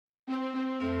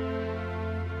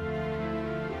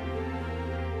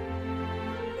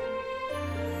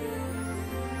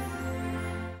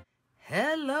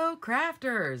Hello,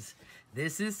 crafters!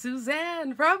 This is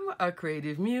Suzanne from A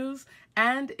Creative Muse,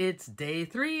 and it's day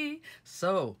 3.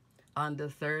 So, on the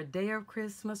 3rd day of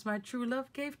Christmas, my true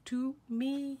love gave to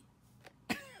me.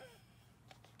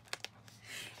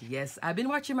 Yes, I've been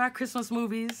watching my Christmas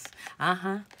movies.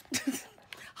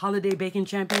 Holiday Baking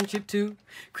Championship 2,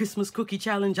 Christmas Cookie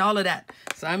Challenge, all of that.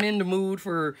 So I'm in the mood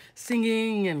for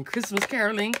singing and Christmas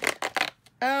caroling.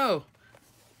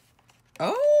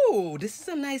 Oh, this is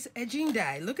a nice edging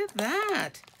die. Look at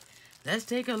that. Let's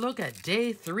take a look at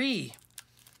day 3.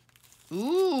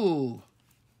 Ooh.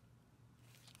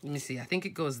 Let me see. I think it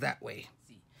goes that way.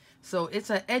 So it's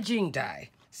an edging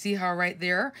die. See how right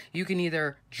there, you can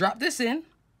either drop this in,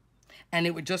 and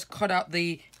it would just cut out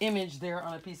the image there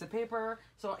on a piece of paper.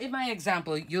 So in my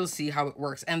example, you'll see how it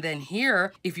works. And then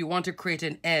here, if you want to create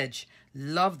an edge,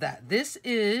 love that. This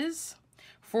is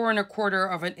 4 1/4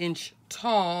 of an inch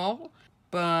tall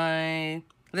by,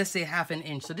 let's say, 1/2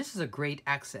 inch. So this is a great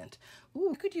accent.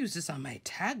 Ooh, I could use this on my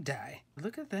tag die.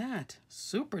 Look at that.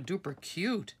 Super duper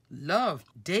cute. Love.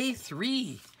 Day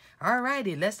 3.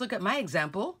 Alrighty, let's look at my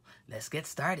example. Let's get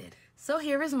started. So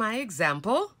here is my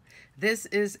example. This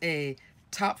is a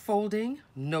top folding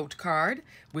note card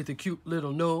with a cute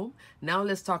little gnome. Now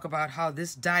let's talk about how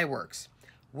this die works.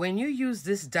 When you use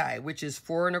this die, which is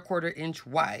 4 1/4 inch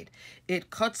wide, it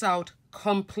cuts out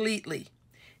completely.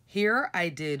 Here I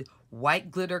did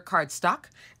white glitter cardstock,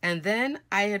 and then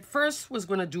I at first was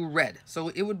going to do red. So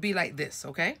it would be like this,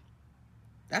 okay?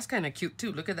 That's kind of cute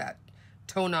too. Look at that.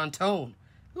 Tone on tone.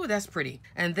 Ooh, that's pretty.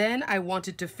 And then I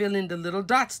wanted to fill in the little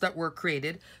dots that were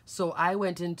created. So I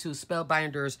went into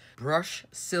Spellbinders Brush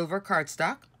Silver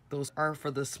Cardstock. Those are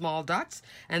for the small dots.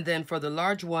 And then for the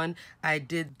large one, I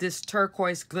did this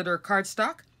turquoise glitter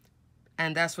cardstock.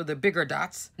 And that's for the bigger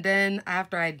dots. Then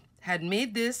after I had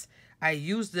made this, I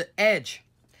used the edge.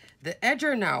 The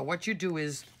edger now, what you do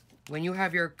is, when you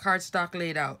have your cardstock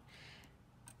laid out,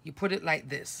 you put it like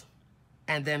this.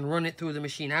 And then run it through the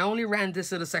machine. I only ran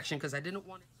this little section because I didn't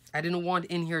want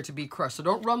in here to be crushed. So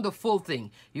don't run the full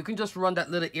thing. You can just run that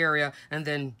little area and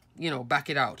then, back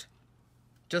it out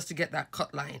just to get that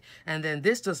cut line. And then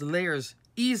this just layers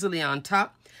easily on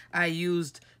top. I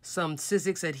used some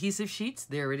Sizzix adhesive sheets.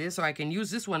 There it is. So I can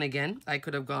use this one again. I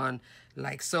could have gone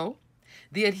like so.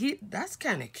 That's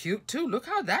kind of cute too. Look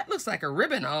how that looks like a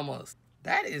ribbon almost.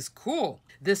 That is cool.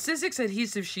 The Sizzix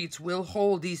adhesive sheets will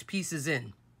hold these pieces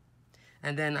in.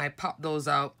 And then I pop those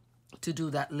out to do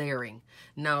that layering.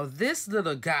 Now this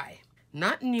little guy,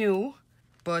 not new,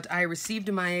 but I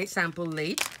received my sample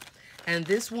late. And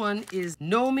this one is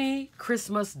Nomi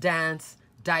Christmas Dance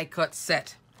die cut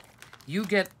set. You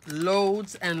get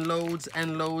loads and loads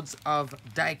and loads of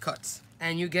die cuts.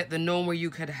 And you get the gnome where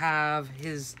you could have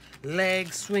his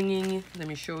legs swinging. Let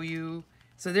me show you.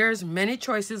 So there's many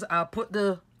choices. I'll put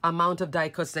the amount of die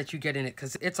cuts that you get in it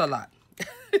because it's a lot.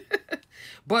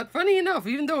 But funny enough,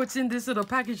 even though it's in this little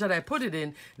package that I put it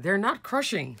in, they're not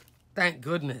crushing. Thank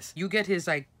goodness. You get his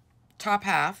top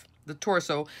half, the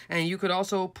torso, and you could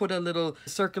also put a little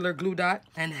circular glue dot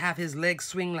and have his legs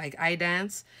swing like I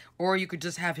dance, or you could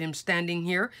just have him standing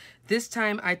here. This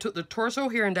time I took the torso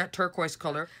here in that turquoise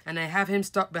color, and I have him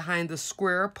stuck behind the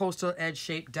square postal edge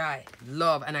shaped die.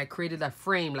 Love. And I created a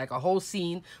frame, like a whole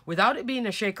scene, without it being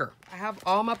a shaker. I have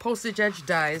all my postage edge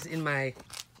dies in my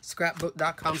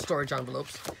scrapbook.com storage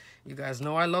envelopes. You guys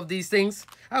know I love these things.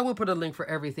 I will put a link for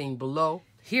everything below.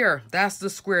 Here, that's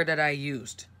the square that I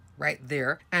used right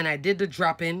there. And I did the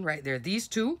drop in right there, these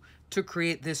two, to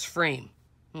create this frame.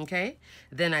 Okay?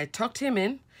 Then I tucked him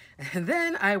in, and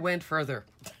then I went further.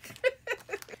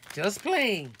 Just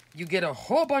playing. You get a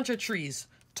whole bunch of trees.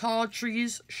 Tall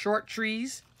trees, short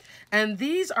trees. And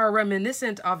these are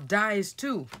reminiscent of dies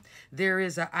too. There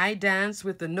is a I Dance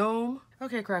with the gnome.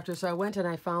 Okay, crafters, so I went and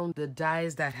I found the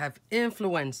dies that have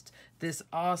influenced this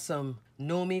awesome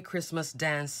Nomi Christmas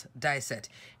Dance die set.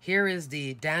 Here is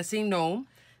the dancing gnome.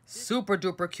 Super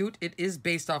duper cute. It is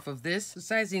based off of this. The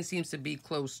sizing seems to be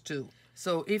close too.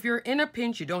 So if you're in a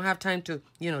pinch, you don't have time to,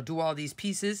 do all these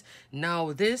pieces.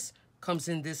 Now this comes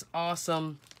in this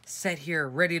awesome set here,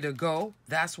 ready to go.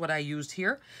 That's what I used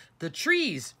here. The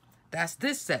trees, that's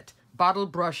this set. Bottle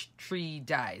brush tree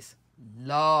dies.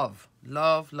 Love,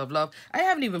 love, love, love. I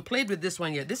haven't even played with this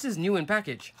one yet. This is new in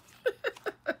package.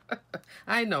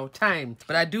 I know, time.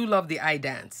 But I do love the I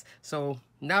Dance. So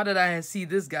now that I see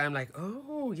this guy, I'm like,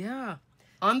 oh, yeah.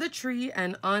 On the tree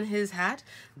and on his hat,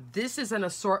 this is an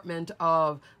assortment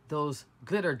of those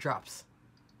glitter drops.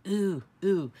 Ooh,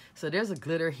 ooh. So there's a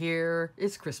glitter here.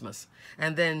 It's Christmas.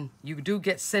 And then you do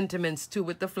get sentiments too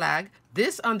with the flag.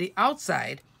 This on the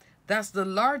outside, that's the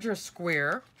larger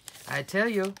square. I tell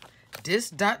you, This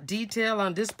dot detail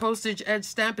on this postage edge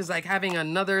stamp is like having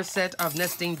another set of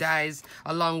nesting dies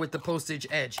along with the postage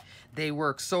edge. They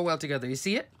work so well together. You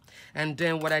see it? And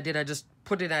then what I did, I just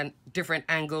put it at different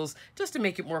angles just to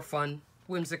make it more fun,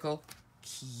 whimsical,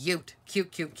 cute,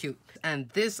 cute, cute, cute. And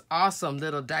this awesome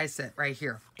little die set right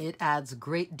here. It adds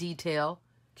great detail.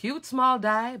 Cute small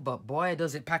die, but boy,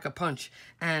 does it pack a punch.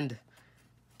 And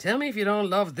tell me if you don't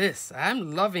love this.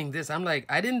 I'm loving this. I'm like,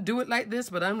 I didn't do it like this,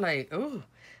 but I'm like, oh,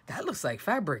 that looks like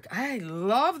fabric. I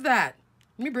love that.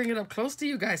 Let me bring it up close to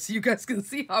you guys so you guys can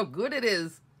see how good it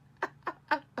is.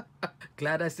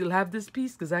 Glad I still have this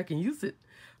piece because I can use it.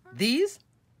 These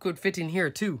could fit in here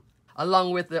too,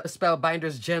 along with the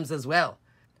Spellbinders gems as well.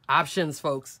 Options,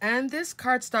 folks. And this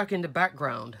cardstock in the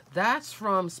background, that's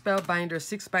from Spellbinder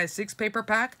 6x6 paper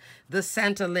pack, the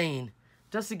Santa Lane,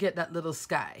 just to get that little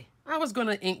sky. I was going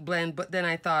to ink blend, but then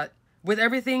I thought, with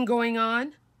everything going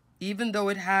on, even though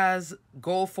it has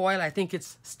gold foil, I think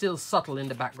it's still subtle in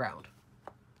the background.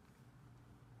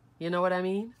 You know what I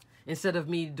mean? Instead of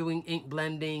me doing ink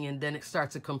blending and then it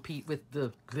starts to compete with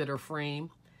the glitter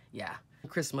frame. Yeah,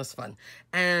 Christmas fun.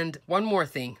 And one more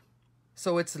thing.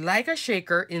 So it's like a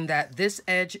shaker in that this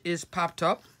edge is popped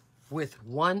up with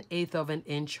 1/8 of an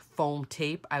inch foam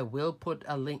tape. I will put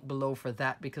a link below for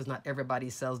that because not everybody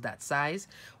sells that size.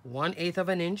 1/8 of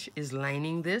an inch is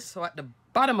lining this. So at the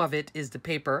bottom of it is the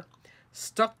paper.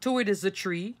 Stuck to it is the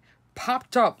tree.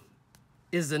 Popped up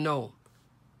is the gnome.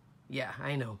 Yeah,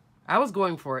 I know. I was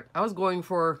going for it. I was going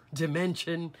for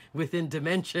dimension within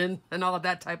dimension and all of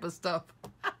that type of stuff.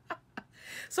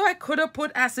 So I could have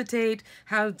put acetate,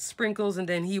 had sprinkles, and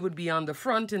then he would be on the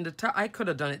front and the top. I could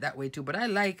have done it that way too, but I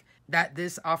like that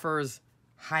this offers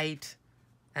height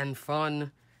and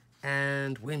fun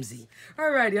and whimsy.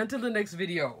 Alrighty, until the next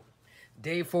video.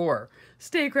 Day 4.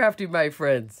 Stay crafty, my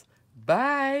friends.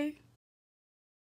 Bye.